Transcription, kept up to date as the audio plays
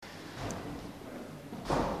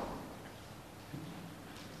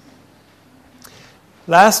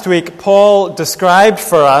Last week, Paul described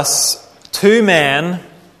for us two men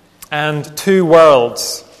and two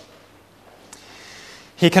worlds.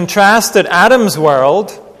 He contrasted Adam's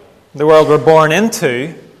world, the world we're born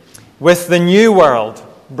into, with the new world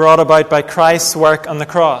brought about by Christ's work on the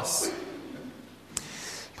cross.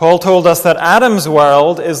 Paul told us that Adam's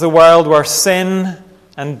world is the world where sin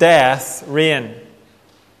and death reign.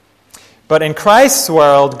 But in Christ's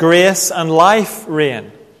world, grace and life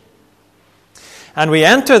reign. And we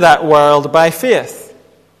enter that world by faith,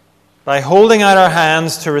 by holding out our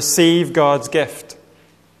hands to receive God's gift.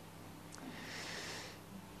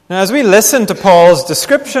 Now, as we listen to Paul's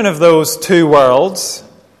description of those two worlds,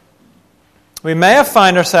 we may have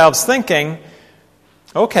found ourselves thinking,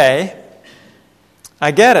 okay,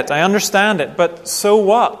 I get it, I understand it, but so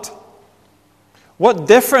what? What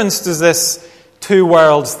difference does this two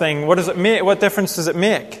worlds thing, what does it make? What difference does it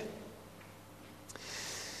make?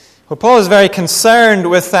 Well, Paul is very concerned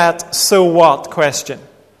with that so what question.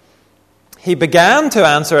 He began to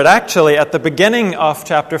answer it actually at the beginning of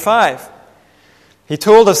chapter 5. He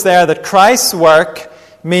told us there that Christ's work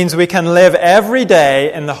means we can live every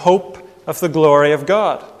day in the hope of the glory of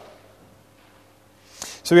God.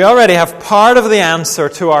 So we already have part of the answer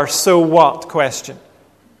to our so what question.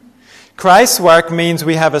 Christ's work means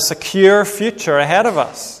we have a secure future ahead of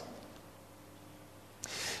us.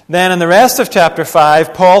 Then in the rest of chapter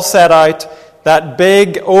 5, Paul set out that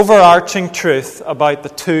big overarching truth about the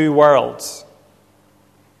two worlds.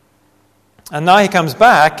 And now he comes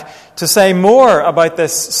back to say more about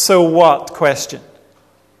this so what question.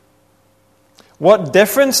 What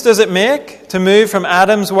difference does it make to move from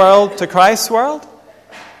Adam's world to Christ's world?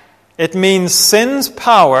 It means sin's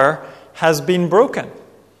power has been broken.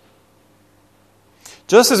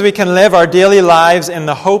 Just as we can live our daily lives in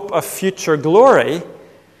the hope of future glory,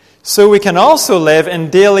 so we can also live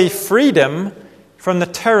in daily freedom from the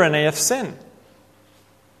tyranny of sin.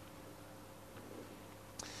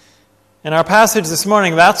 In our passage this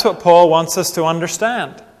morning, that's what Paul wants us to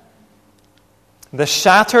understand. The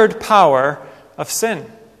shattered power of sin.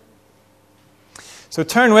 So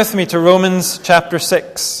turn with me to Romans chapter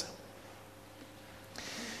 6.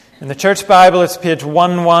 In the Church Bible, it's page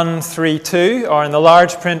 1132, or in the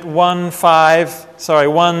large print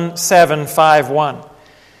 1751.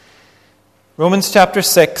 Romans chapter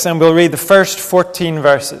 6, and we'll read the first 14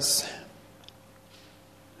 verses.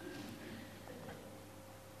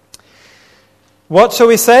 What shall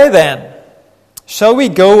we say then? Shall we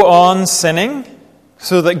go on sinning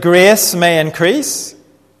so that grace may increase?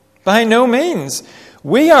 By no means.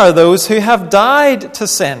 We are those who have died to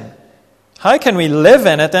sin. How can we live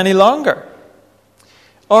in it any longer?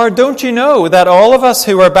 Or don't you know that all of us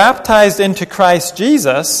who were baptized into Christ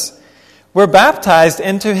Jesus were baptized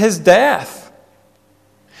into his death?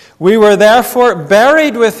 We were therefore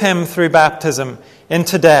buried with him through baptism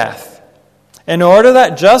into death, in order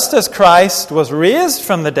that just as Christ was raised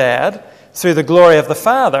from the dead through the glory of the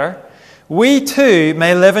Father, we too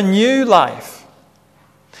may live a new life.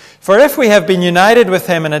 For if we have been united with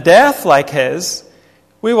him in a death like his,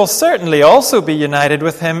 we will certainly also be united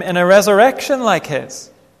with him in a resurrection like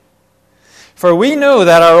his. For we know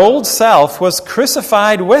that our old self was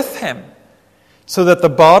crucified with him, so that the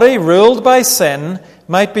body ruled by sin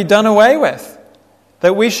might be done away with,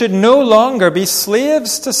 that we should no longer be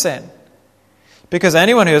slaves to sin, because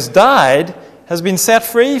anyone who has died has been set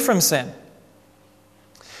free from sin.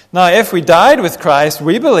 Now, if we died with Christ,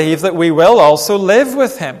 we believe that we will also live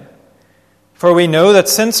with him. For we know that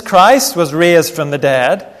since Christ was raised from the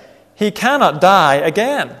dead, he cannot die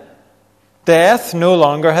again. Death no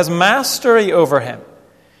longer has mastery over him.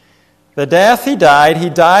 The death he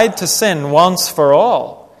died to sin once for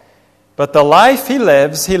all. But the life he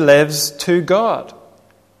lives to God.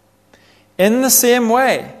 In the same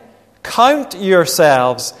way, count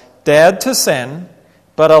yourselves dead to sin,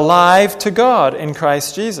 but alive to God in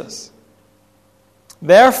Christ Jesus.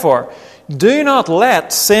 Therefore, do not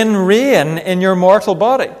let sin reign in your mortal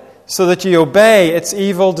body, so that you obey its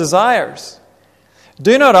evil desires.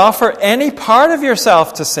 Do not offer any part of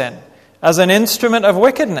yourself to sin as an instrument of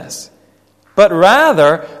wickedness, but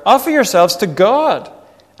rather offer yourselves to God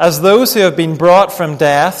as those who have been brought from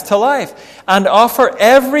death to life, and offer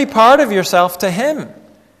every part of yourself to him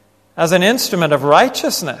as an instrument of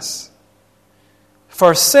righteousness.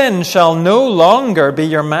 For sin shall no longer be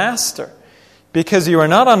your master, because you are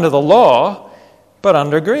not under the law, but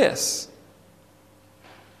under grace.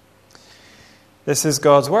 This is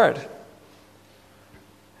God's word.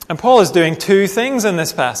 And Paul is doing two things in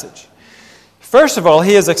this passage. First of all,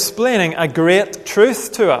 he is explaining a great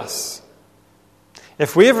truth to us.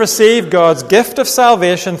 If we have received God's gift of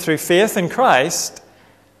salvation through faith in Christ,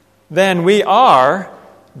 then we are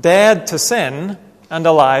dead to sin and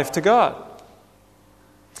alive to God.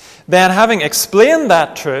 Then, having explained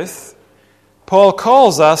that truth, Paul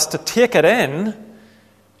calls us to take it in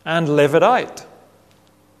and live it out.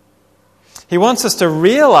 He wants us to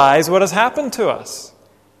realize what has happened to us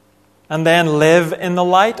and then live in the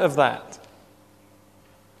light of that.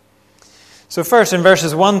 So first, in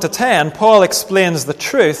verses 1 to 10, Paul explains the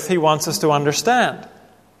truth he wants us to understand.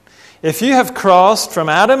 If you have crossed from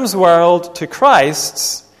Adam's world to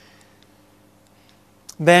Christ's,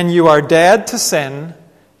 then you are dead to sin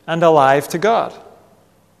and alive to God.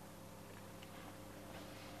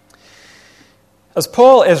 As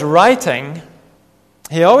Paul is writing,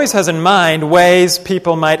 he always has in mind ways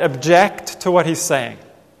people might object to what he's saying.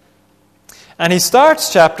 And he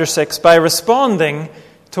starts chapter 6 by responding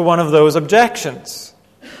to one of those objections.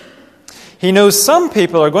 He knows some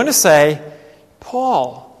people are going to say,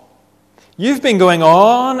 Paul, you've been going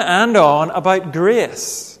on and on about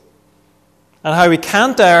grace and how we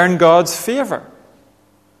can't earn God's favor.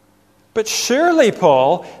 But surely,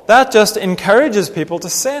 Paul, that just encourages people to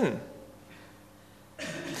sin.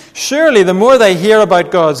 Surely, the more they hear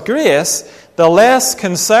about God's grace, the less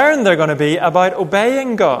concerned they're going to be about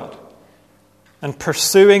obeying God and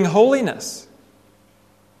pursuing holiness.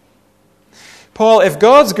 Paul, if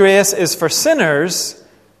God's grace is for sinners,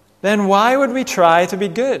 then why would we try to be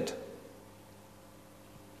good?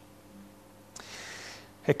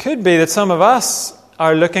 It could be that some of us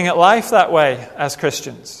are looking at life that way as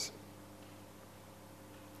Christians.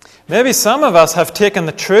 Maybe some of us have taken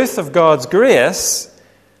the truth of God's grace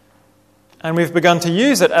and we've begun to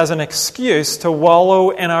use it as an excuse to wallow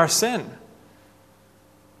in our sin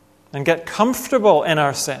and get comfortable in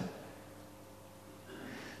our sin.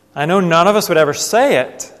 I know none of us would ever say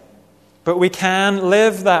it, but we can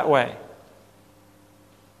live that way.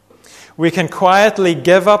 We can quietly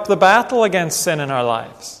give up the battle against sin in our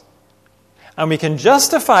lives. And we can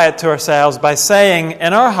justify it to ourselves by saying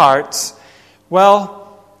in our hearts,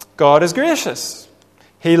 well, God is gracious.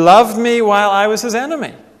 He loved me while I was his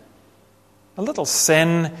enemy. A little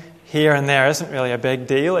sin here and there isn't really a big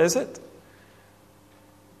deal, is it?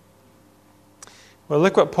 Well,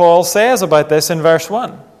 look what Paul says about this in verse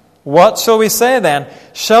 1. What shall we say then?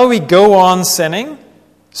 Shall we go on sinning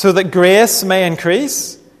so that grace may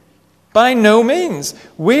increase? By no means.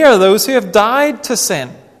 We are those who have died to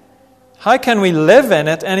sin. How can we live in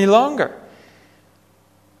it any longer?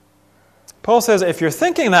 Paul says, if you're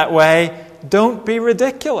thinking that way, don't be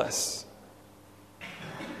ridiculous.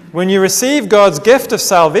 When you receive God's gift of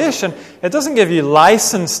salvation, it doesn't give you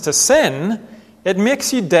license to sin. It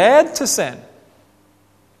makes you dead to sin.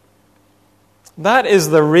 That is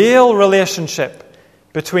the real relationship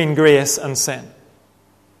between grace and sin.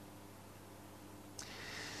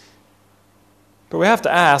 But we have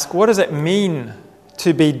to ask, what does it mean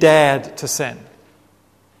to be dead to sin?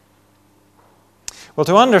 Well,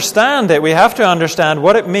 to understand it, we have to understand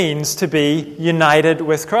what it means to be united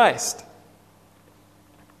with Christ.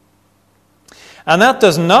 And that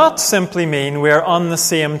does not simply mean we are on the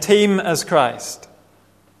same team as Christ.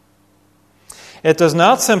 It does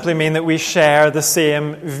not simply mean that we share the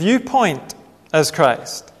same viewpoint as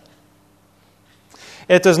Christ.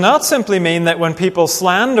 It does not simply mean that when people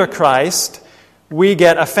slander Christ, we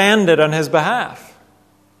get offended on his behalf.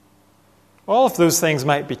 All of those things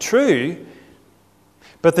might be true,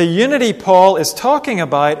 but the unity Paul is talking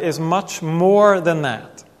about is much more than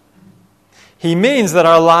that. He means that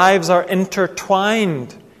our lives are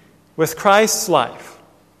intertwined with Christ's life.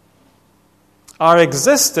 Our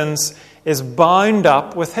existence is bound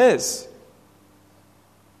up with his.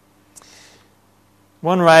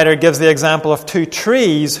 One writer gives the example of two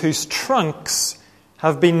trees whose trunks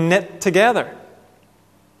have been knit together,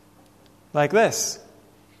 like this.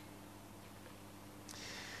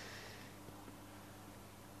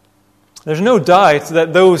 There's no doubt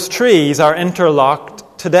that those trees are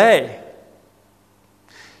interlocked today.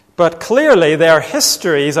 But clearly their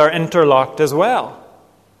histories are interlocked as well.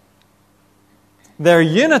 Their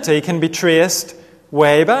unity can be traced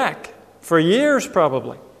way back, for years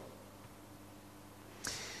probably.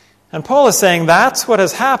 And Paul is saying that's what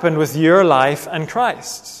has happened with your life and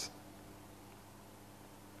Christ's.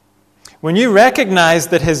 When you recognize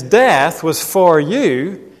that his death was for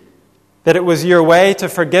you, that it was your way to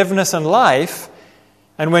forgiveness and life,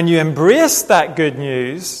 and when you embraced that good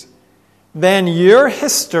news, then your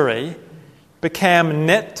history became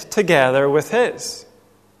knit together with his.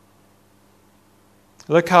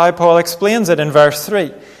 Look how Paul explains it in verse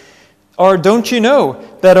 3. Or don't you know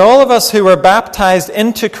that all of us who were baptized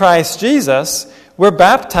into Christ Jesus were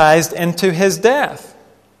baptized into his death?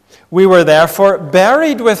 We were therefore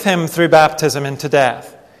buried with him through baptism into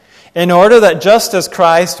death, in order that just as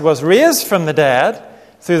Christ was raised from the dead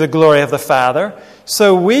through the glory of the Father,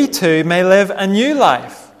 so we too may live a new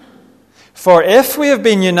life. For if we have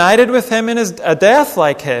been united with him in a death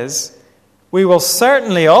like his, we will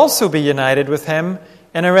certainly also be united with him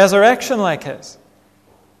in a resurrection like his.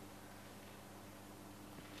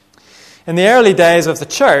 In the early days of the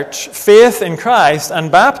church, faith in Christ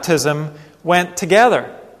and baptism went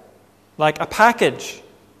together, like a package.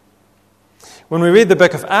 When we read the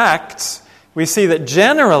book of Acts, we see that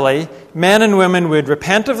generally men and women would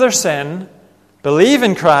repent of their sin, believe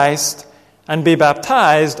in Christ, and be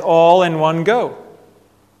baptized all in one go.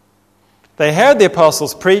 They heard the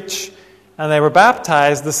apostles preach, and they were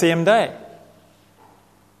baptized the same day.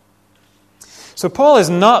 So Paul is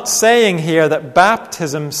not saying here that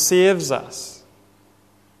baptism saves us.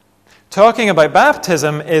 Talking about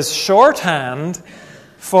baptism is shorthand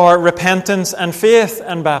for repentance and faith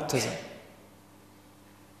and baptism.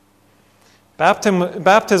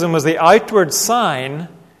 Baptism was the outward sign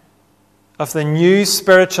of the new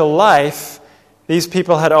spiritual life these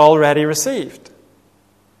people had already received.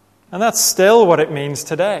 And that's still what it means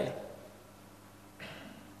today.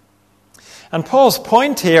 And Paul's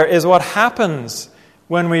point here is what happens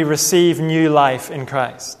when we receive new life in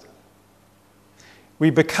Christ. We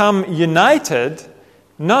become united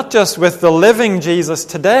not just with the living Jesus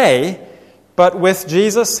today, but with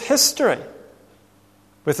Jesus' history,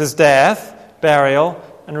 with his death, burial,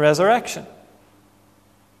 and resurrection.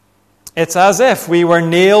 It's as if we were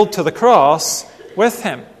nailed to the cross with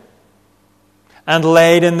him, and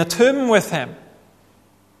laid in the tomb with him,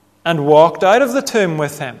 and walked out of the tomb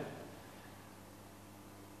with him.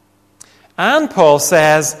 And Paul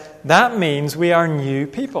says that means we are new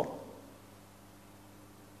people.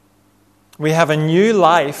 We have a new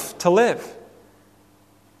life to live.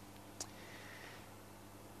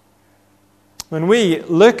 When we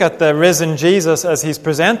look at the risen Jesus as he's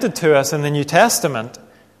presented to us in the New Testament,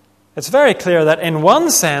 it's very clear that in one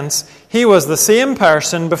sense, he was the same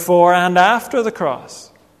person before and after the cross.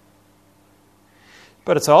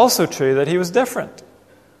 But it's also true that he was different.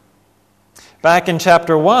 Back in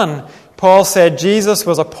chapter 1, Paul said Jesus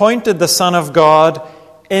was appointed the Son of God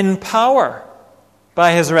in power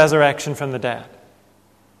by his resurrection from the dead.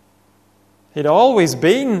 He'd always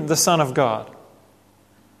been the Son of God.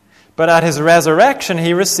 But at his resurrection,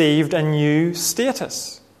 he received a new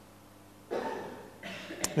status.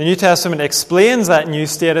 The New Testament explains that new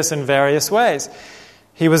status in various ways.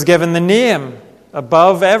 He was given the name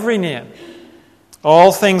above every name.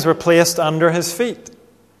 All things were placed under his feet.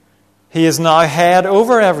 He is now head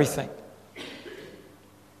over everything.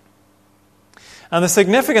 And the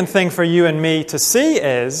significant thing for you and me to see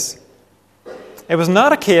is, it was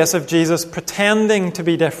not a case of Jesus pretending to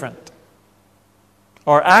be different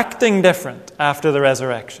or acting different after the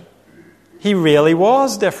resurrection. He really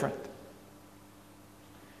was different.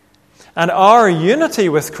 And our unity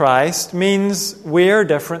with Christ means we're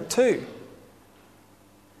different too.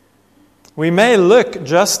 We may look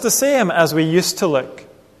just the same as we used to look,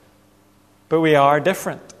 but we are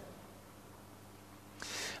different.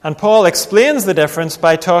 And Paul explains the difference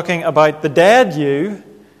by talking about the dead you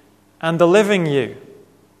and the living you.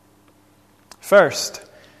 First,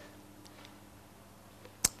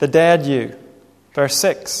 the dead you. Verse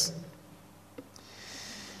 6.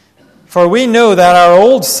 For we know that our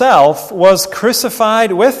old self was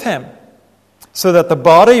crucified with him, so that the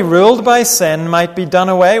body ruled by sin might be done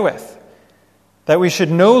away with, that we should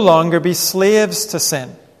no longer be slaves to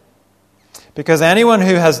sin. Because anyone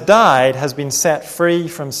who has died has been set free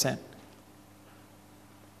from sin.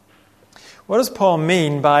 What does Paul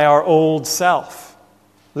mean by our old self?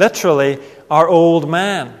 Literally, our old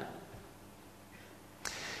man.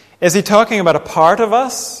 Is he talking about a part of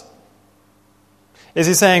us? Is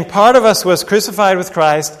he saying part of us was crucified with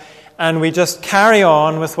Christ and we just carry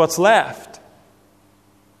on with what's left?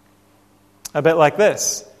 A bit like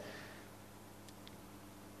this.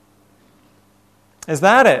 Is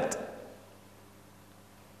that it?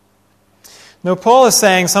 No, Paul is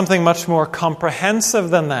saying something much more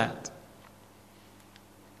comprehensive than that.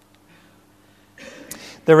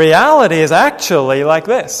 The reality is actually like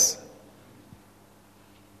this.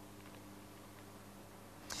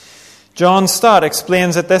 John Stott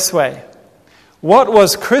explains it this way. What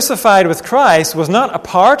was crucified with Christ was not a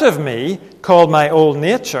part of me, called my old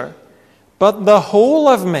nature, but the whole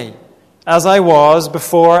of me, as I was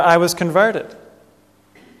before I was converted.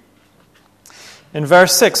 In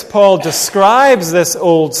verse 6, Paul describes this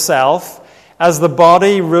old self as the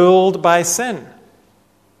body ruled by sin.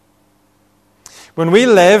 When we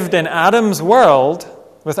lived in Adam's world,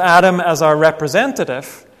 with Adam as our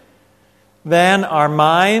representative, then our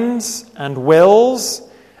minds and wills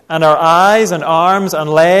and our eyes and arms and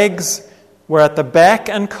legs were at the beck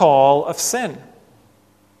and call of sin.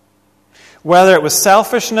 Whether it was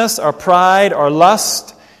selfishness or pride or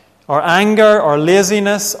lust or anger or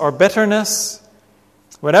laziness or bitterness,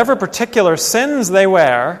 whatever particular sins they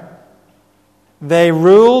were, they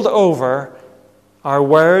ruled over our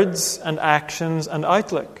words and actions and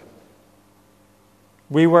outlook.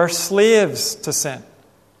 We were slaves to sin.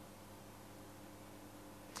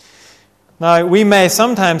 Now, we may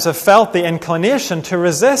sometimes have felt the inclination to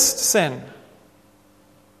resist sin,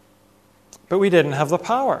 but we didn't have the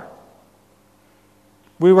power.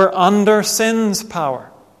 We were under sin's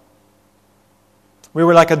power. We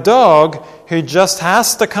were like a dog who just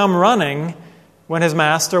has to come running when his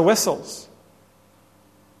master whistles.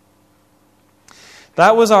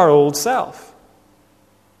 That was our old self.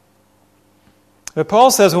 But Paul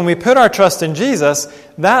says when we put our trust in Jesus,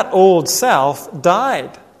 that old self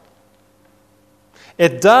died.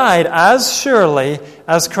 It died as surely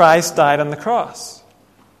as Christ died on the cross.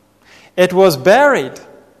 It was buried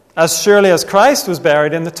as surely as Christ was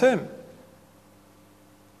buried in the tomb.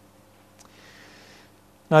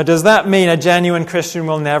 Now, does that mean a genuine Christian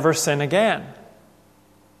will never sin again?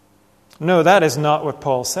 No, that is not what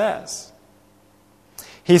Paul says.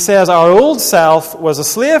 He says our old self was a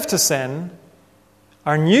slave to sin.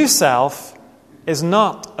 Our new self is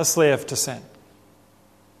not a slave to sin.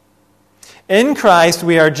 In Christ,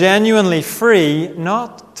 we are genuinely free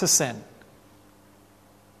not to sin.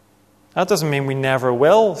 That doesn't mean we never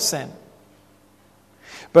will sin.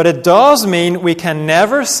 But it does mean we can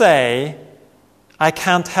never say, I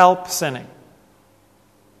can't help sinning.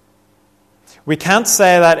 We can't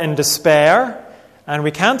say that in despair, and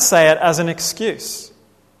we can't say it as an excuse.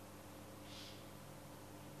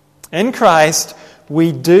 In Christ,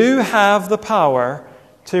 we do have the power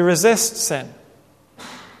to resist sin.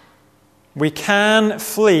 We can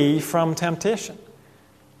flee from temptation.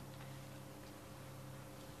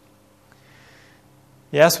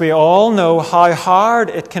 Yes, we all know how hard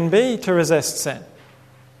it can be to resist sin.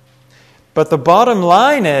 But the bottom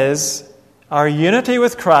line is, our unity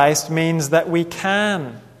with Christ means that we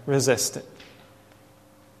can resist it.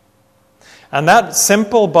 And that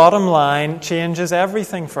simple bottom line changes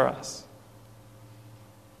everything for us.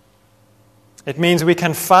 It means we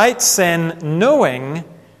can fight sin knowing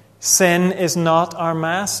sin is not our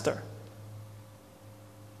master.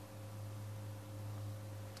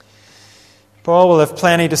 Paul will have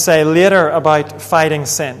plenty to say later about fighting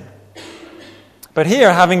sin. But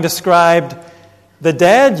here, having described the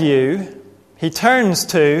dead you, he turns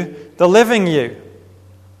to the living you.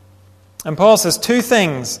 And Paul says two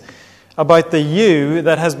things about the you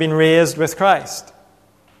that has been raised with Christ.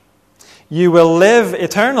 You will live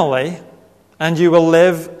eternally, and you will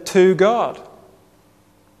live to God.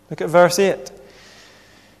 Look at verse 8.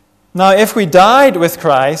 Now, if we died with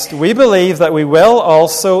Christ, we believe that we will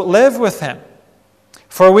also live with him.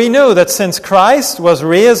 For we know that since Christ was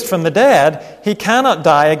raised from the dead, he cannot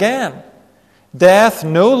die again. Death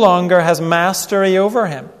no longer has mastery over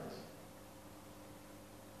him.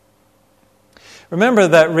 Remember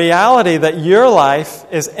that reality that your life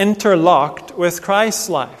is interlocked with Christ's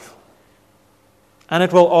life. And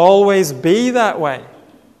it will always be that way.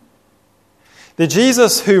 The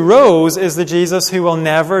Jesus who rose is the Jesus who will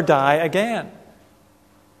never die again.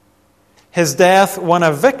 His death won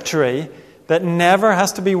a victory that never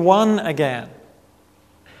has to be won again.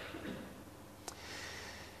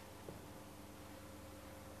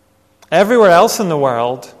 Everywhere else in the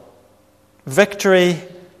world, victory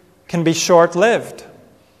can be short-lived.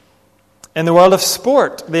 In the world of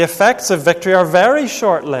sport, the effects of victory are very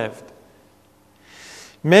short-lived.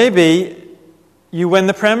 Maybe you win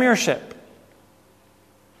the Premiership.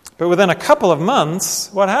 But within a couple of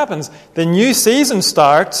months, what happens? The new season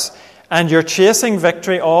starts, and you're chasing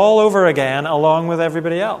victory all over again along with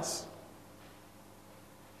everybody else.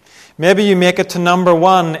 Maybe you make it to number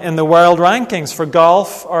 1 in the world rankings for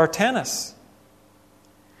golf or tennis.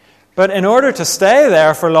 But in order to stay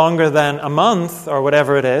there for longer than a month or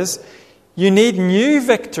whatever it is, you need new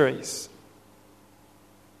victories.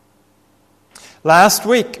 Last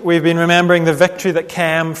week, we've been remembering the victory that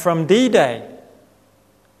came from D-Day.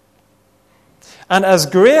 And as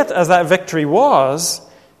great as that victory was,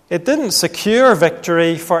 it didn't secure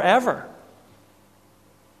victory forever.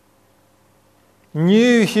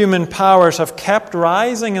 New human powers have kept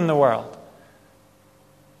rising in the world.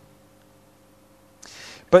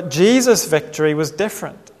 But Jesus' victory was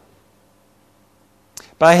different.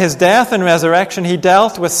 By his death and resurrection, he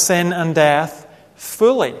dealt with sin and death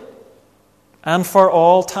fully and for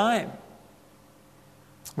all time.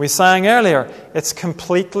 We sang earlier, it's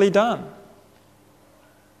completely done.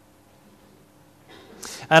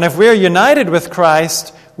 And if we're united with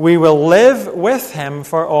Christ, we will live with him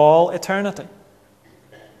for all eternity.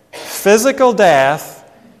 Physical death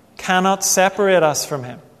cannot separate us from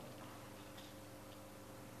him.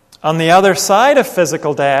 On the other side of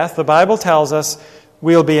physical death, the Bible tells us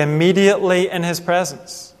we'll be immediately in his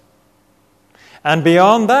presence. And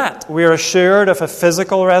beyond that, we are assured of a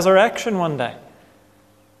physical resurrection one day,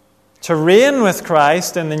 to reign with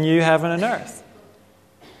Christ in the new heaven and earth.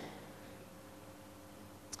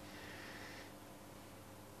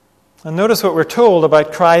 And notice what we're told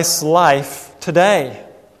about Christ's life today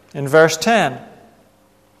in verse 10.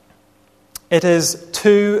 It is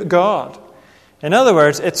to God. In other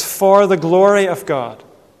words, it's for the glory of God.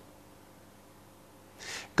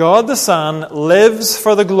 God the Son lives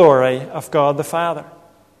for the glory of God the Father.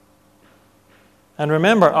 And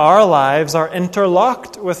remember, our lives are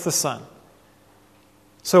interlocked with the Son.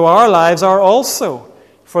 So our lives are also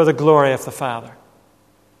for the glory of the Father.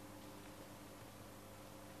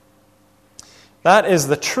 That is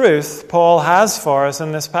the truth Paul has for us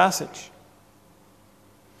in this passage.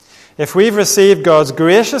 If we've received God's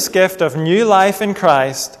gracious gift of new life in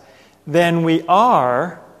Christ, then we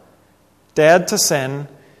are dead to sin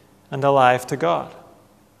and alive to God.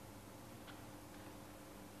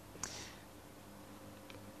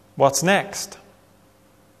 What's next?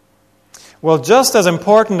 Well, just as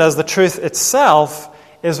important as the truth itself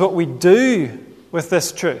is what we do with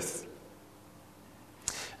this truth.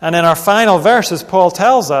 And in our final verses, Paul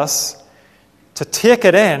tells us to take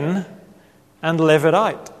it in and live it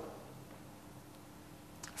out.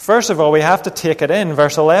 First of all, we have to take it in,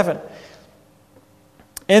 verse 11.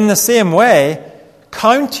 In the same way,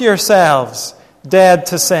 count yourselves dead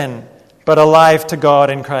to sin, but alive to God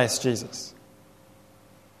in Christ Jesus.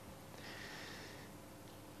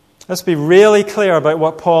 Let's be really clear about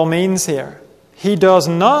what Paul means here. He does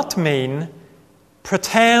not mean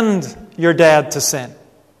pretend you're dead to sin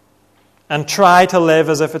and try to live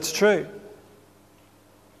as if it's true.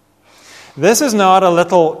 This is not a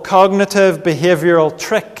little cognitive behavioral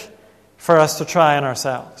trick for us to try on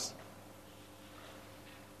ourselves.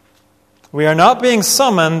 We are not being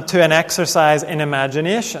summoned to an exercise in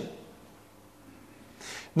imagination.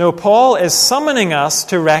 No, Paul is summoning us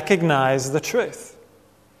to recognize the truth.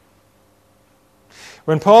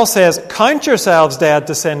 When Paul says, count yourselves dead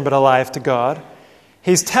to sin but alive to God,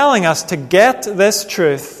 he's telling us to get this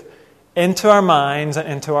truth into our minds and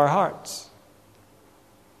into our hearts.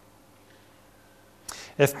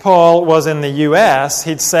 If Paul was in the US,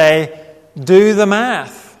 he'd say, do the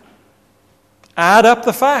math. Add up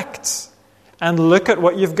the facts and look at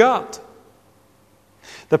what you've got.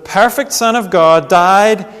 The perfect Son of God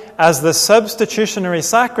died as the substitutionary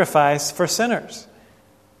sacrifice for sinners.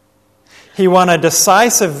 He won a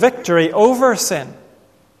decisive victory over sin.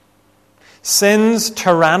 Sin's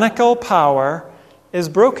tyrannical power is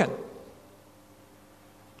broken.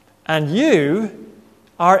 And you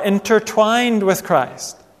are intertwined with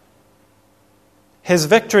Christ. His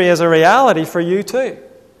victory is a reality for you too.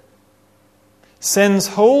 Sin's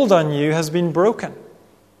hold on you has been broken.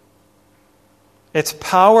 Its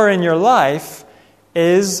power in your life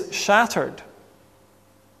is shattered.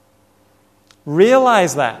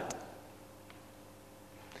 Realize that.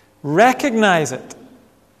 Recognize it.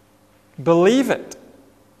 Believe it.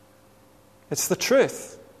 It's the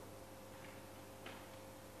truth.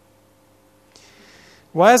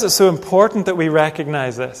 Why is it so important that we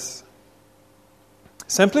recognize this?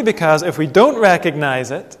 Simply because if we don't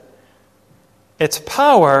recognize it, its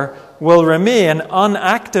power will remain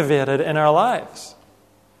unactivated in our lives.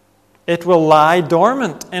 It will lie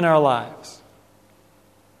dormant in our lives.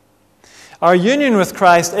 Our union with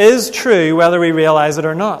Christ is true whether we realize it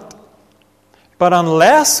or not. But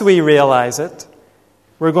unless we realize it,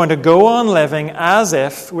 we're going to go on living as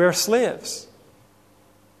if we're slaves.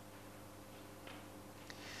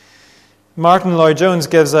 Martin Lloyd-Jones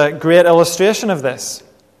gives a great illustration of this.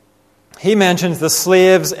 He mentions the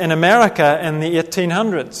slaves in America in the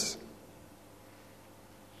 1800s.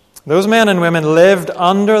 Those men and women lived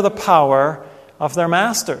under the power of their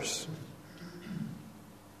masters.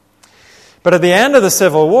 But at the end of the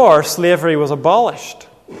Civil War, slavery was abolished.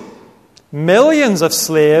 Millions of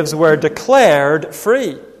slaves were declared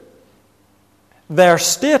free. Their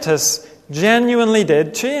status genuinely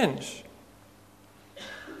did change.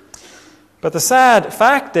 But the sad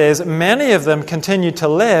fact is, many of them continued to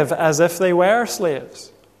live as if they were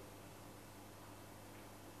slaves.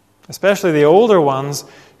 Especially the older ones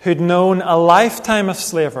who'd known a lifetime of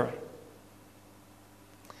slavery.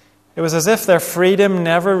 It was as if their freedom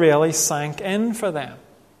never really sank in for them.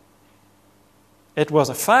 It was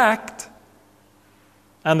a fact,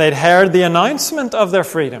 and they'd heard the announcement of their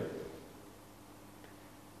freedom,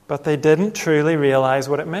 but they didn't truly realize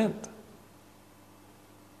what it meant.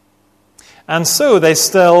 And so they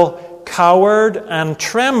still cowered and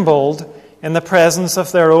trembled in the presence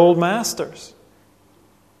of their old masters,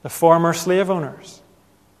 the former slave owners.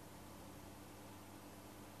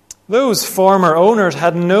 Those former owners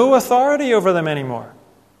had no authority over them anymore.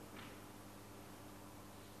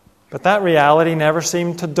 But that reality never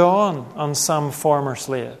seemed to dawn on some former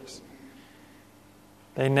slaves.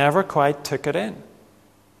 They never quite took it in.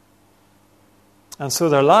 And so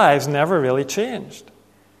their lives never really changed.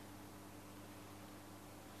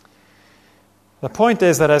 The point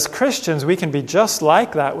is that as Christians, we can be just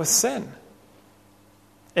like that with sin.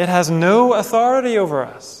 It has no authority over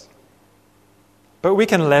us. But we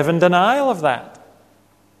can live in denial of that.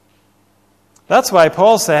 That's why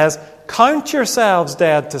Paul says, count yourselves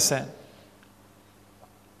dead to sin.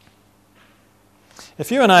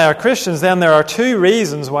 If you and I are Christians, then there are two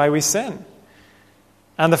reasons why we sin.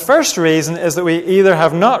 And the first reason is that we either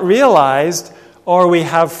have not realized or we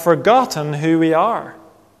have forgotten who we are.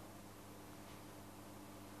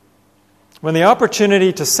 When the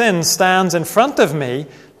opportunity to sin stands in front of me,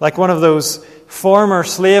 like one of those former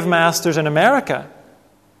slave masters in America,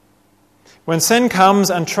 when sin comes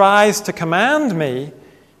and tries to command me,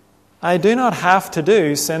 I do not have to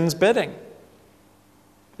do sin's bidding.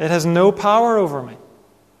 It has no power over me.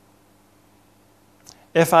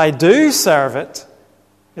 If I do serve it,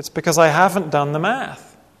 it's because I haven't done the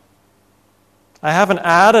math. I haven't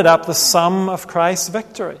added up the sum of Christ's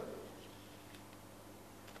victory.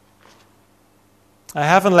 I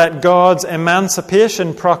haven't let God's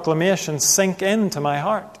emancipation proclamation sink into my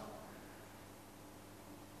heart.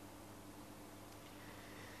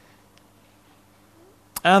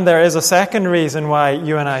 And there is a second reason why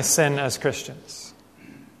you and I sin as Christians.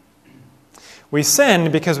 We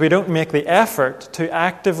sin because we don't make the effort to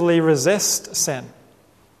actively resist sin.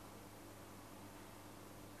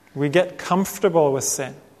 We get comfortable with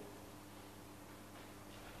sin.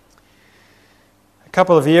 A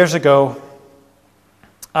couple of years ago,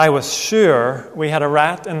 I was sure we had a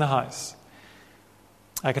rat in the house.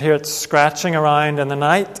 I could hear it scratching around in the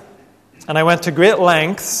night, and I went to great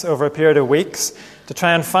lengths over a period of weeks to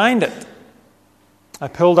try and find it. I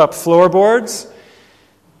pulled up floorboards,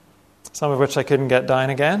 some of which I couldn't get down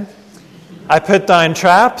again. I put down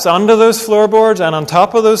traps under those floorboards and on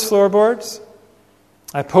top of those floorboards.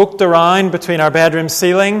 I poked around between our bedroom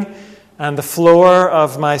ceiling and the floor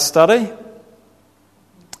of my study,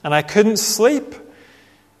 and I couldn't sleep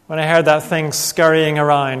when I heard that thing scurrying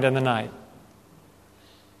around in the night.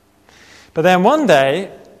 But then one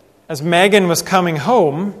day, as Megan was coming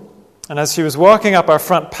home, and as she was walking up our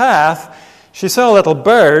front path, she saw a little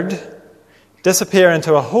bird disappear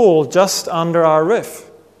into a hole just under our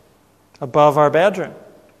roof, above our bedroom.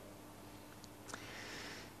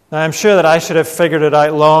 Now, I'm sure that I should have figured it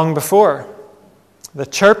out long before. The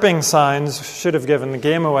chirping sounds should have given the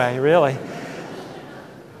game away, really.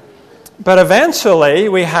 But eventually,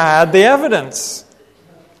 we had the evidence.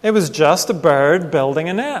 It was just a bird building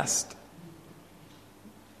a nest.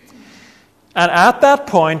 And at that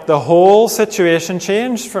point, the whole situation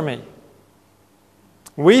changed for me.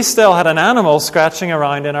 We still had an animal scratching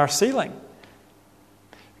around in our ceiling.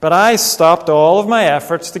 But I stopped all of my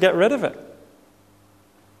efforts to get rid of it.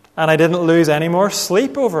 And I didn't lose any more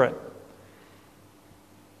sleep over it.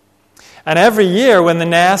 And every year when the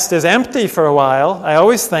nest is empty for a while, I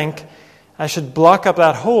always think I should block up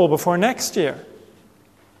that hole before next year.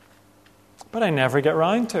 But I never get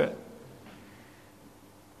round to it.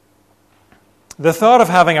 The thought of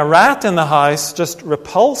having a rat in the house just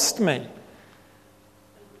repulsed me.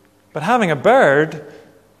 But having a bird,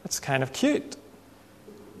 it's kind of cute.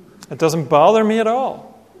 It doesn't bother me at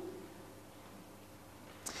all.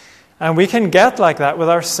 And we can get like that with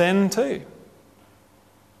our sin too.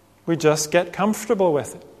 We just get comfortable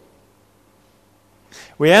with it.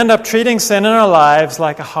 We end up treating sin in our lives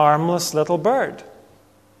like a harmless little bird,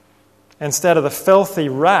 instead of the filthy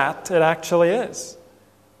rat it actually is.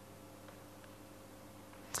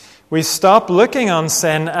 We stop looking on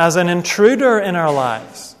sin as an intruder in our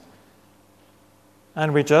lives,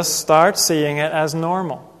 and we just start seeing it as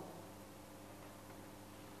normal.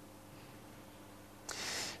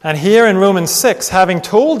 And here in Romans 6, having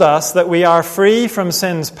told us that we are free from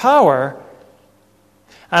sin's power,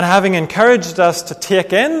 and having encouraged us to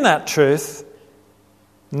take in that truth,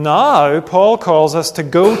 now Paul calls us to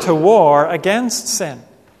go to war against sin.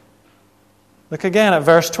 Look again at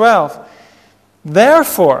verse 12.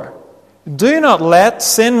 Therefore, Do not let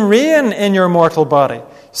sin reign in your mortal body,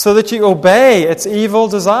 so that you obey its evil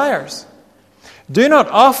desires. Do not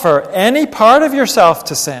offer any part of yourself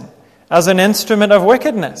to sin as an instrument of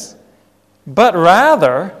wickedness, but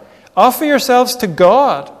rather offer yourselves to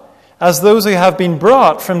God as those who have been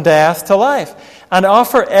brought from death to life, and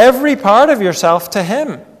offer every part of yourself to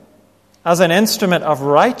Him as an instrument of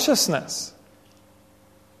righteousness.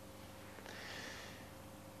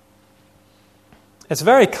 It's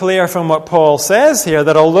very clear from what Paul says here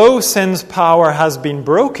that although sin's power has been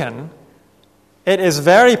broken, it is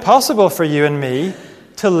very possible for you and me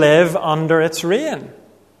to live under its reign.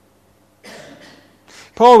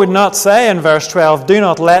 Paul would not say in verse 12, do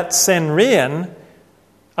not let sin reign,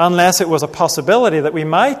 unless it was a possibility that we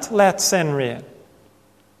might let sin reign.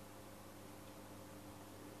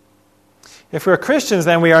 If we're Christians,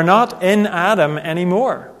 then we are not in Adam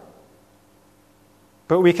anymore.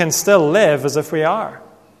 But we can still live as if we are.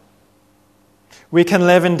 We can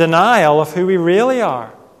live in denial of who we really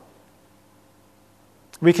are.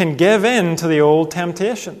 We can give in to the old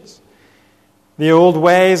temptations, the old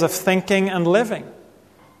ways of thinking and living,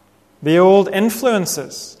 the old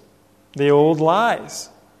influences, the old lies.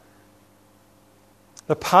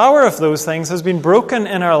 The power of those things has been broken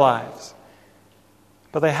in our lives,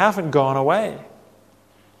 but they haven't gone away.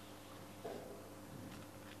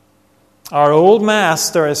 Our old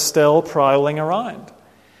master is still prowling around.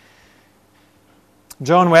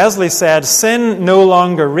 John Wesley said, sin no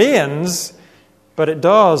longer reigns, but it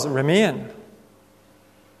does remain.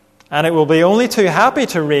 And it will be only too happy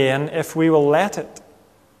to reign if we will let it.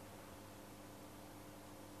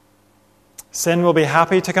 Sin will be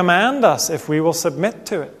happy to command us if we will submit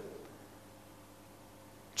to it.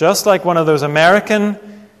 Just like one of those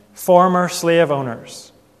American former slave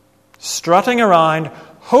owners, strutting around,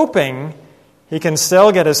 hoping he can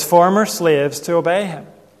still get his former slaves to obey him.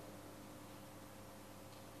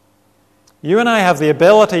 You and I have the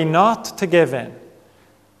ability not to give in,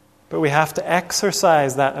 but we have to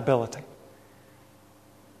exercise that ability.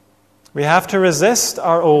 We have to resist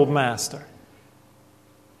our old master.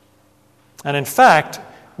 And in fact,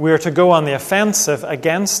 we are to go on the offensive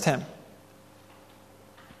against him.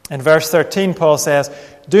 In verse 13, Paul says,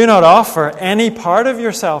 do not offer any part of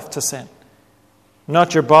yourself to sin.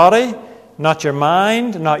 Not your body, not your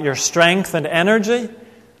mind, not your strength and energy,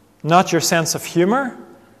 not your sense of humor,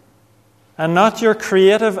 and not your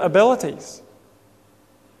creative abilities.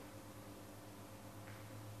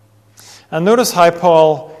 And notice how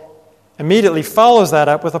Paul immediately follows that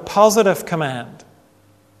up with a positive command.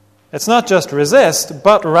 It's not just resist,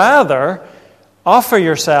 but rather offer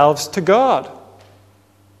yourselves to God.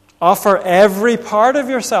 Offer every part of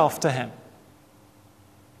yourself to Him.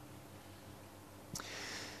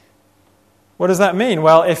 What does that mean?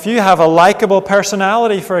 Well, if you have a likable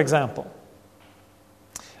personality, for example,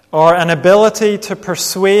 or an ability to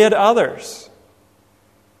persuade others,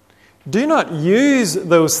 do not use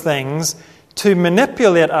those things to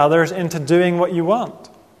manipulate others into doing what you want.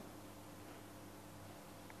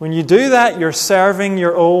 When you do that, you're serving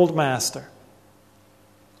your old master.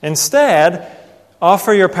 Instead,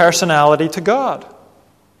 offer your personality to God,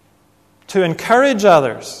 to encourage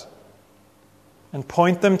others and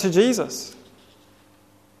point them to Jesus.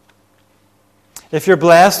 If you're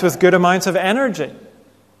blessed with good amounts of energy,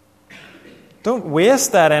 don't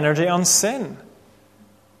waste that energy on sin.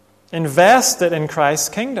 Invest it in Christ's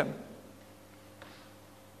kingdom.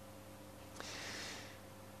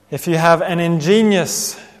 If you have an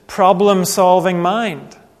ingenious, problem-solving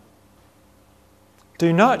mind,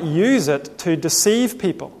 do not use it to deceive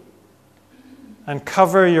people and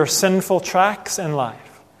cover your sinful tracks in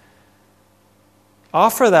life.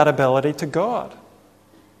 Offer that ability to God.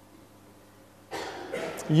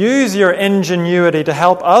 Use your ingenuity to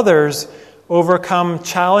help others overcome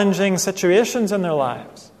challenging situations in their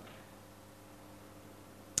lives.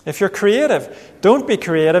 If you're creative, don't be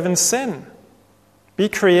creative in sin. Be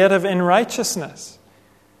creative in righteousness.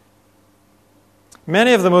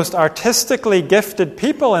 Many of the most artistically gifted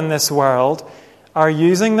people in this world are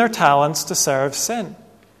using their talents to serve sin.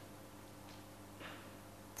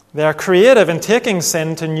 They are creative in taking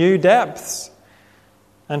sin to new depths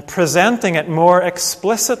and presenting it more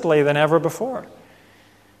explicitly than ever before.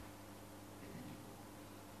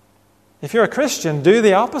 If you're a Christian, do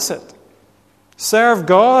the opposite. Serve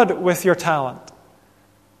God with your talent.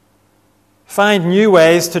 Find new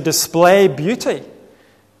ways to display beauty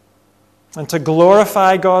and to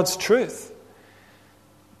glorify God's truth.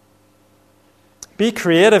 Be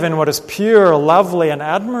creative in what is pure, lovely, and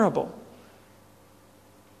admirable.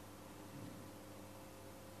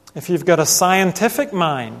 If you've got a scientific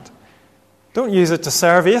mind, Don't use it to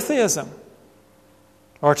serve atheism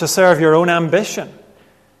or to serve your own ambition.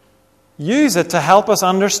 Use it to help us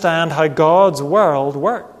understand how God's world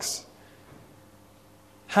works.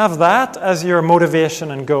 Have that as your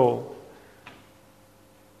motivation and goal.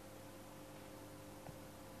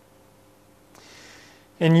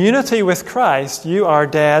 In unity with Christ, you are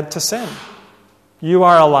dead to sin. You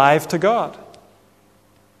are alive to God.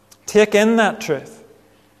 Take in that truth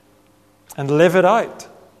and live it out.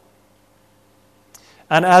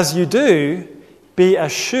 And as you do, be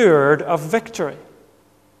assured of victory.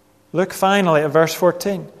 Look finally at verse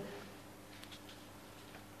 14.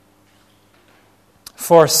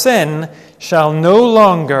 For sin shall no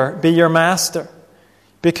longer be your master,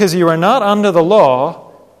 because you are not under the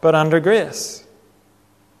law, but under grace.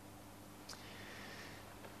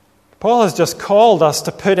 Paul has just called us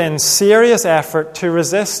to put in serious effort to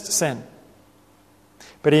resist sin.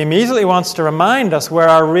 But he immediately wants to remind us where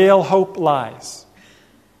our real hope lies.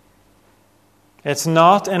 It's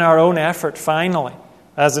not in our own effort, finally,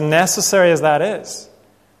 as necessary as that is.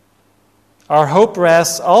 Our hope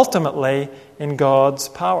rests ultimately in God's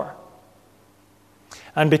power.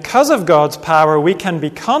 And because of God's power, we can be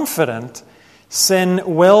confident sin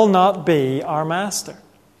will not be our master.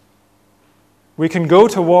 We can go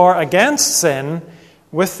to war against sin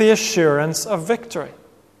with the assurance of victory.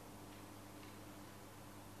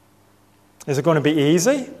 Is it going to be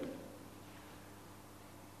easy?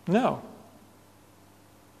 No.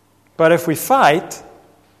 But if we fight,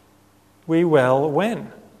 we will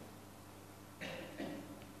win.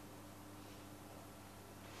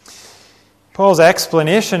 Paul's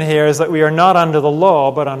explanation here is that we are not under the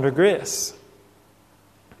law, but under grace.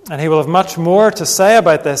 And he will have much more to say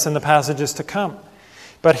about this in the passages to come.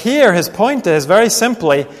 But here his point is, very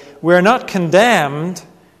simply, we are not condemned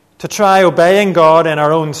to try obeying God in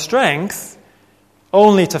our own strength,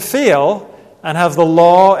 only to fail and have the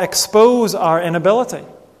law expose our inability.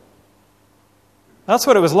 That's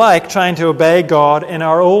what it was like trying to obey God in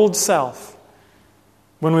our old self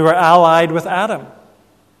when we were allied with Adam.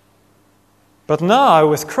 But now,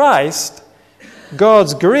 with Christ,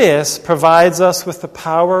 God's grace provides us with the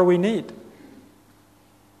power we need.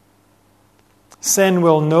 Sin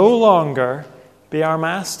will no longer be our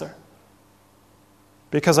master,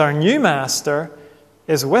 because our new master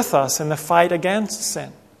is with us in the fight against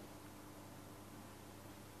sin.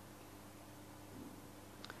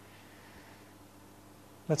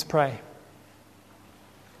 Let's pray.